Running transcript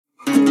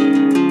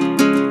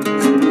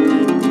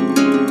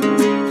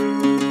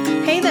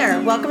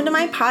welcome to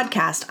my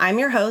podcast. I'm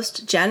your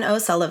host, Jen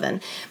O'Sullivan.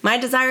 My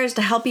desire is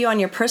to help you on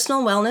your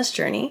personal wellness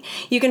journey.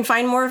 You can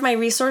find more of my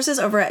resources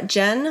over at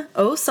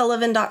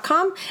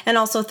jenosullivan.com and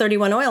also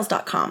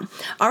 31oils.com.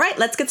 All right,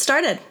 let's get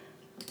started.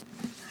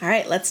 All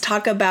right, let's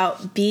talk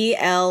about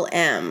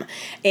BLM.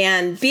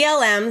 And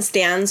BLM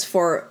stands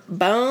for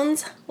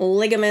bones,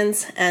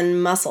 ligaments,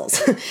 and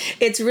muscles.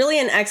 It's really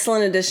an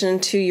excellent addition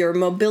to your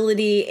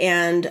mobility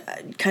and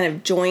kind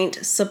of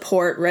joint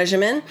support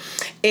regimen.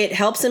 It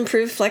helps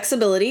improve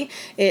flexibility.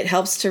 It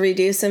helps to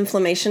reduce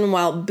inflammation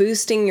while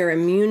boosting your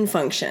immune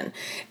function.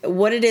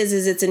 What it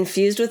is it's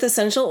infused with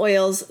essential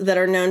oils that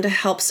are known to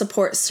help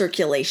support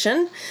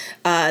circulation.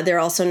 They're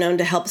also known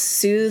to help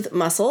soothe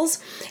muscles.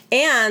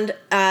 And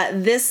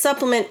this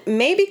supplement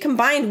may be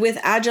combined with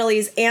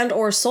Agiles and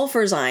or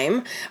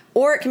sulfurzyme,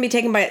 or it can be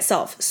taken by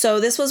itself. So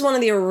this was one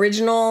of the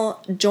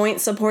original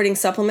joint supporting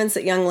supplements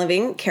that Young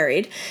Living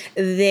carried.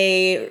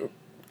 They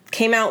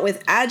came out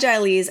with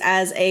Agiles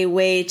as a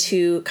way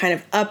to kind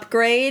of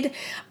upgrade,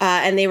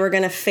 and they were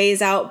going to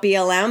phase out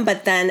BLM,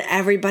 but then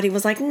everybody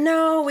was like,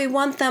 no, we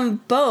want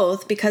them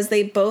both because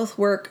they both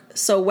work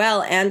so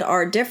well and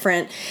are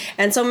different.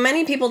 And so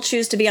many people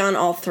choose to be on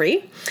all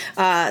three.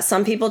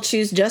 Some people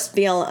choose just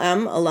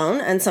BLM alone,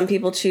 and some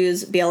people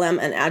choose BLM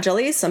and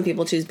Agiles. Some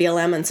people choose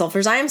BLM and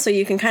sulfurzyme. So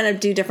you can kind of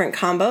do different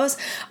combos.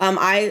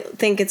 I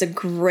think it's a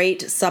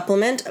great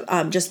supplement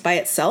just by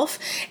itself.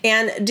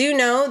 And do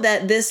know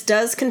that this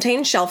does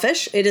contain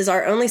shellfish. It is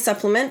our only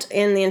supplement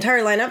in the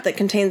entire lineup that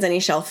contains any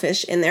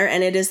shellfish in there.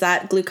 And it is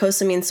that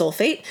glucosamine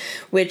sulfate,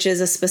 which is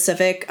a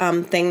specific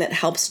thing that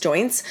helps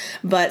joints.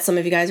 But some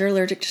of you guys are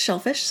allergic to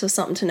shellfish, so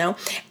something to know.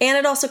 And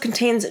it also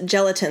contains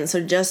gelatin,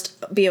 so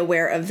just be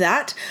aware of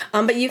that.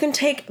 But you can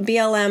take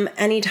BLM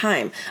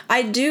anytime.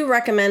 I do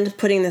recommend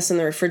putting this in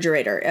the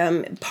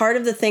refrigerator. Part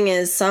of the thing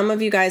is some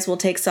of you guys will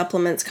take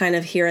supplements kind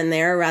of here and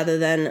there rather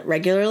than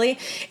regularly.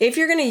 If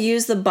you're going to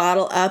use the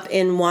bottle up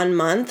in 1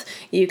 month,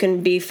 you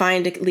can be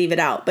fine to leave it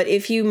out. But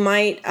if you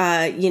might,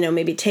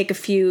 maybe take a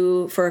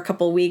few for a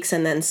couple weeks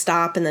and then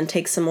stop and then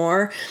take some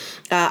more,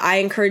 I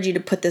encourage you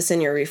to put this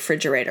in your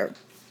refrigerator.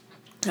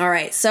 All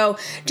right, so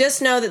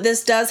just know that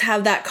this does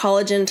have that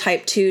collagen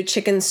type 2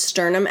 chicken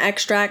sternum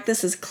extract.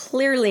 This is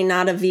clearly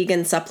not a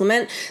vegan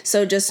supplement,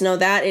 so just know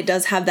that. It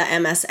does have the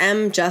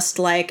MSM, just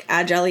like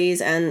Agiles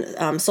and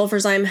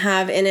sulfurzyme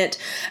have in it.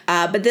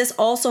 But this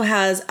also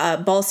has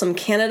Balsam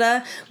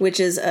Canada, which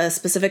is a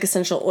specific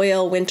essential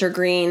oil,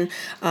 wintergreen,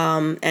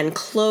 and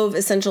clove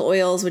essential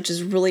oils, which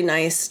is really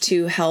nice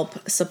to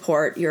help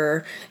support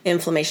your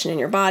inflammation in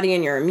your body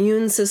and your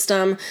immune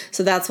system.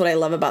 So that's what I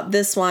love about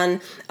this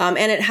one. And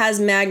it has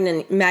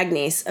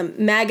manganese, and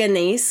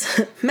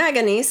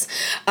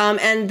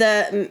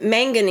the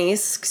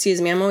manganese,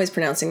 excuse me, I'm always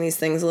pronouncing these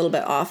things a little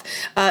bit off,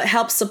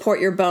 helps support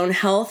your bone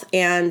health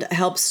and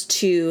helps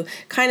to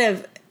kind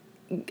of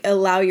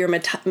allow your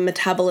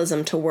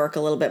metabolism to work a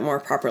little bit more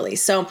properly.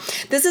 So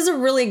this is a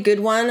really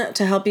good one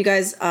to help you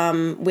guys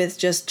with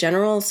just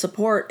general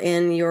support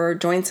in your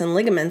joints and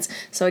ligaments.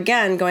 So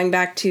again, going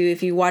back to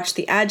if you watch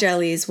the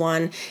Agiles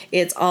one,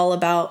 it's all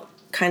about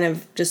kind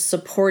of just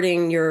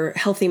supporting your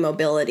healthy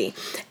mobility.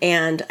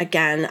 And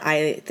again,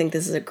 I think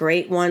this is a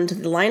great one to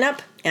the lineup,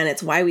 and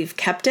it's why we've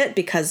kept it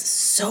because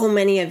so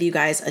many of you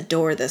guys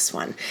adore this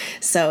one.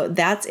 So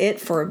that's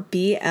it for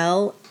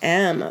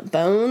BLM,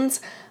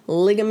 bones,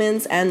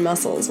 ligaments, and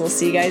muscles. We'll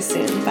see you guys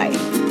soon.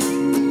 Bye.